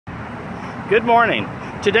Good morning.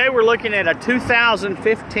 Today we're looking at a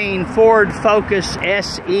 2015 Ford Focus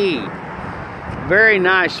SE. Very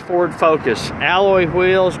nice Ford Focus. Alloy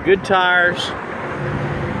wheels, good tires,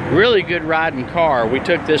 really good riding car. We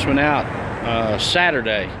took this one out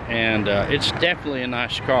Saturday, and it's definitely a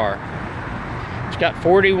nice car. It's got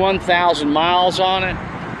 41,000 miles on it.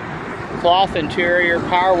 Cloth interior,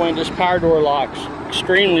 power windows, power door locks.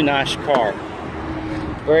 Extremely nice car.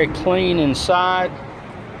 Very clean inside.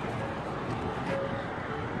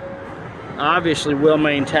 Obviously well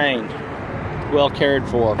maintained, well cared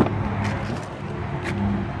for.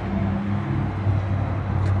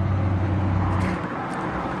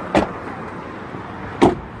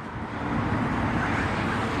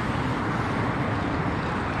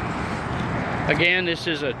 Again, this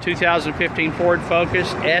is a 2015 Ford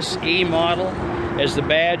Focus SE model, as the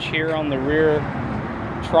badge here on the rear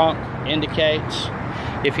trunk indicates.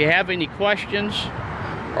 If you have any questions,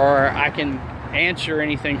 or I can answer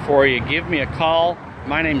anything for you, give me a call.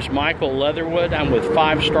 My name's Michael Leatherwood. I'm with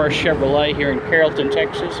 5 Star Chevrolet here in Carrollton,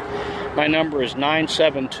 Texas. My number is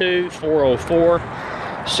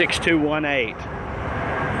 972-404-6218.